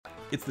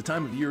It's the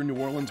time of year in New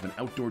Orleans when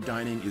outdoor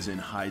dining is in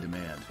high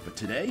demand. But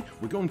today,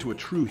 we're going to a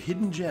true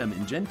hidden gem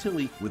in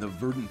Gentilly with a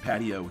verdant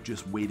patio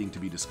just waiting to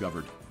be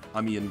discovered.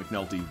 I'm Ian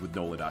McNulty with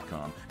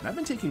NOLA.com, and I've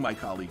been taking my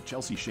colleague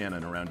Chelsea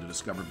Shannon around to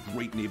discover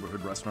great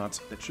neighborhood restaurants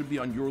that should be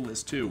on your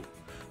list too.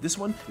 This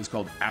one is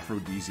called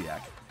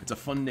Afrodisiac. It's a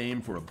fun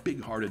name for a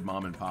big-hearted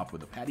mom and pop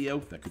with a patio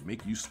that could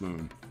make you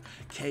swoon.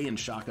 Kay and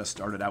Shaka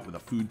started out with a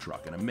food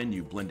truck and a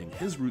menu blending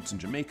his roots in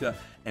Jamaica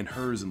and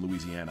hers in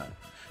Louisiana.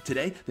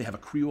 Today, they have a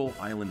Creole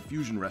Island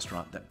fusion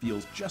restaurant that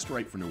feels just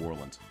right for New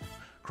Orleans.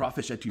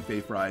 Crawfish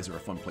etouffee fries are a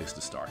fun place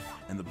to start,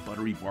 and the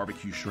buttery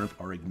barbecue shrimp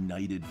are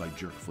ignited by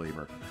jerk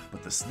flavor.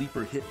 But the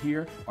sleeper hit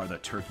here are the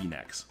turkey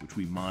necks, which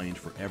we mined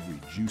for every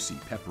juicy,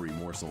 peppery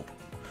morsel.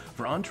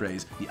 For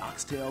entrees, the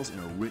oxtails in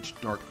a rich,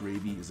 dark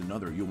gravy is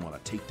another you'll want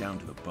to take down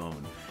to the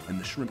bone, and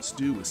the shrimp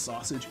stew with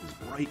sausage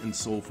is bright and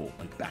soulful,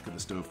 like back of the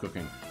stove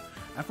cooking.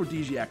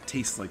 Afrodisiac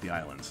tastes like the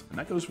islands, and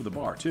that goes for the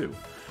bar too.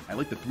 I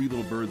like the Three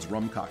Little Birds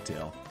rum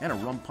cocktail, and a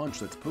rum punch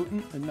that's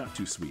potent and not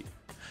too sweet.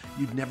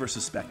 You'd never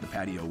suspect the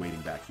patio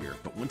waiting back here,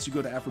 but once you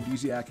go to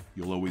Afrodisiac,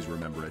 you'll always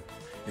remember it.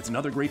 It's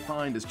another great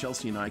find as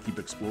Chelsea and I keep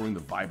exploring the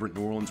vibrant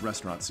New Orleans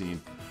restaurant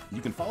scene.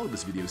 You can follow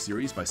this video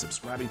series by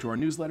subscribing to our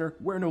newsletter,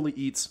 Where NOLA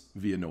Eats,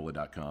 via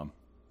NOLA.com.